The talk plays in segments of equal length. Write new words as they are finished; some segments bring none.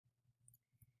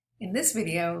In this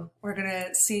video, we're going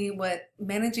to see what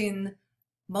managing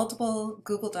multiple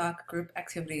Google Doc group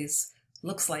activities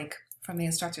looks like from the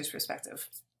instructor's perspective.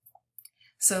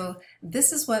 So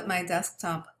this is what my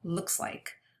desktop looks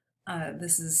like. We have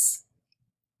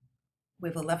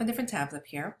 11 different tabs up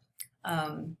here.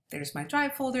 There's my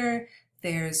Drive folder.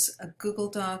 There's a Google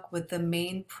Doc with the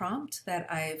main prompt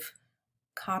that I've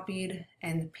copied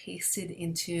and pasted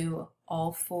into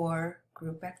all 4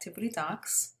 group activity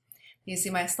docs. You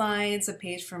see my slides, a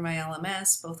page for my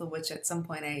LMS, both of which at some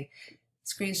point I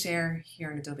screen share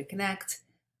here in Adobe Connect.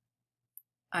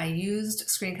 I used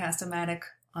Screencast-O-Matic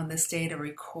on this day to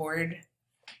record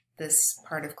this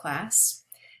part of class.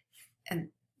 And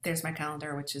there's my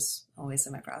calendar, which is always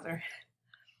in my browser.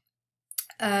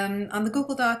 On the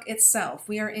Google Doc itself,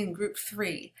 we are in group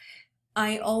 3.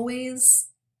 I always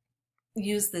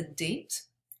use the date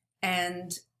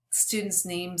and students'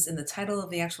 names in the title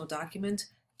of the actual document,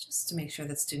 just to make sure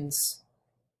that students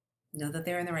know that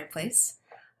they're in the right place.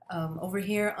 Over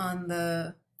here on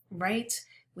the right,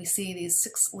 we see these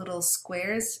 6 little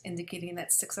squares indicating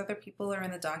that 6 other people are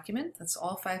in the document. That's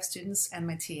all 5 students and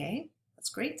my TA. That's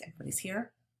great, everybody's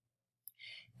here.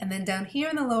 And then down here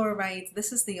in the lower right,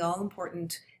 this is the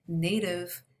all-important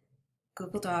native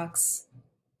Google Docs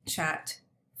chat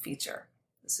feature.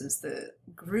 This is the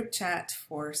group chat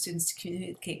for students to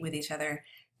communicate with each other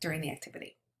during the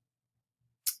activity.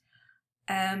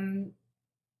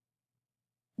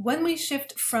 When we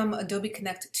shift from Adobe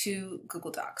Connect to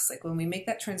Google Docs, like when we make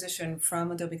that transition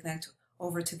from Adobe Connect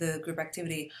over to the group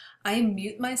activity, I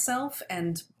mute myself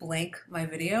and blank my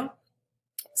video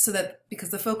so that, because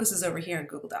the focus is over here in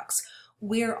Google Docs,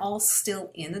 we're all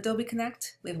still in Adobe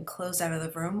Connect. We haven't closed out of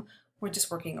the room. We're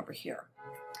just working over here.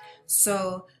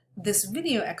 So this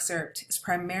video excerpt is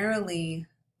primarily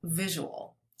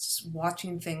visual, just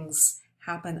watching things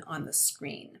happen on the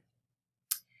screen.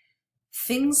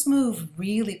 Things move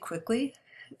really quickly,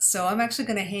 so I'm actually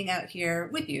going to hang out here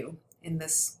with you in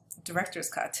this director's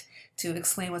cut to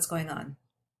explain what's going on.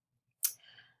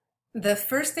 The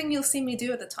first thing you'll see me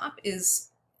do at the top is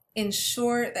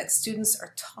ensure that students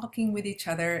are talking with each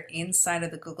other inside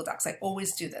of the Google Docs. I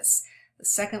always do this. The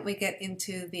second we get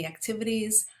into the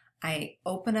activities, I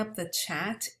open up the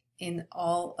chat in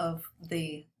all of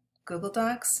the Google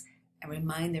Docs and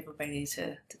remind everybody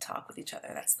to talk with each other.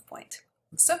 That's the point.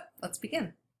 So let's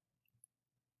begin.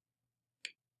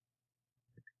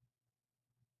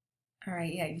 All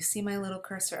right, yeah, you see my little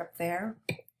cursor up there.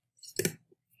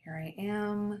 Here I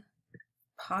am,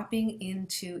 popping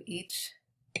into each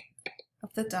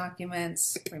of the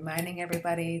documents, reminding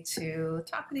everybody to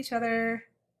talk with each other.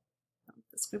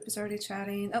 This group is already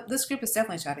chatting. Oh, this group is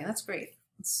definitely chatting. That's great.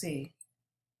 Let's see.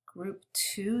 Group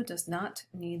 2 does not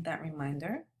need that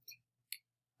reminder.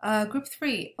 Group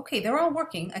 3, okay, they're all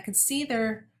working. I can see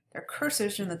their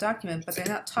cursors in the document, but they're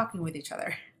not talking with each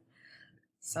other.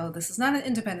 So this is not an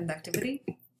independent activity.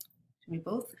 Should be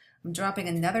both. I'm dropping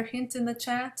another hint in the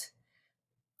chat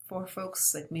for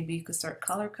folks, like maybe you could start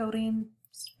color coding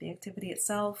the activity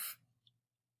itself.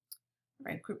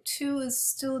 All right, group 2 is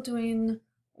still doing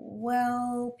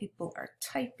well. People are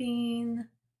typing.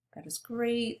 That is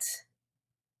great.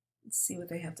 Let's see what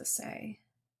they have to say.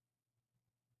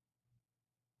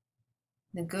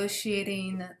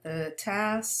 Negotiating the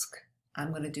task.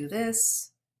 I'm going to do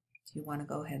this. Do you want to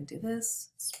go ahead and do this?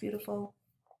 It's beautiful.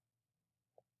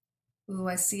 Ooh,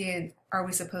 I see it. Are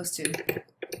we supposed to?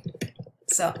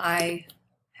 So I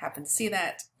happen to see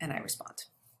that and I respond.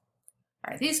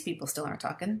 All right, these people still aren't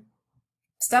talking.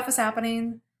 Stuff is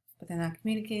happening, but they're not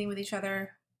communicating with each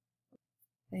other.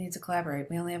 They need to collaborate.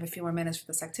 We only have a few more minutes for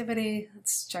this activity.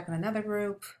 Let's check on another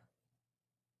group.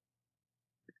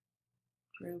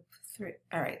 Group 3.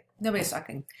 All right, nobody's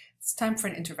talking. It's time for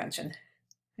an intervention.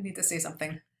 I need to say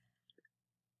something.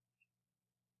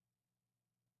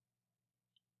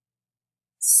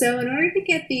 So in order to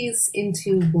get these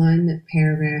into one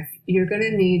paragraph, you're going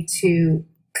to need to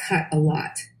cut a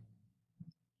lot.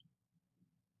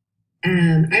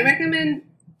 I recommend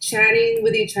chatting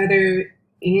with each other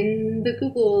in the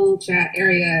Google chat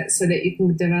area so that you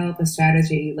can develop a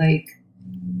strategy. Like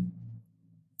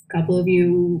a couple of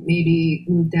you maybe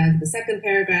move down to the second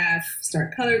paragraph,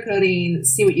 start color coding,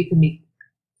 see what you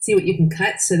can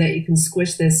cut so that you can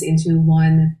squish this into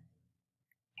one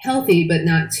healthy but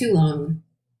not too long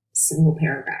single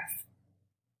paragraph.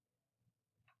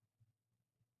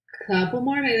 Couple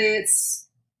more minutes,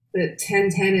 but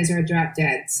 10:10 is our drop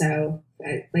dead, so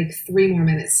like 3 more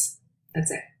minutes. That's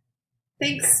it.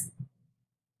 Thanks.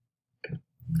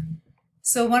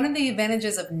 So one of the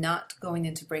advantages of not going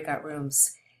into breakout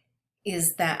rooms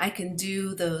is that I can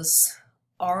do those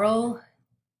oral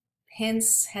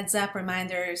hints, heads up,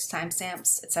 reminders,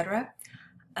 timestamps, etc.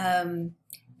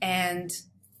 And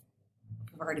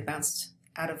we've already bounced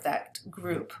out of that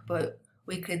group, but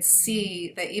we could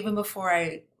see that even before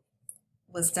I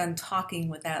was done talking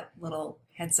with that little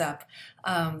heads up,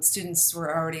 students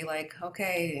were already like,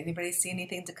 okay, anybody see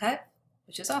anything to cut?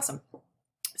 Which is awesome.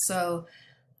 So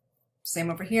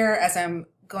same over here. As I'm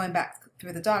going back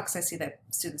through the docs, I see that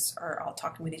students are all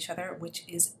talking with each other, which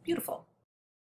is beautiful.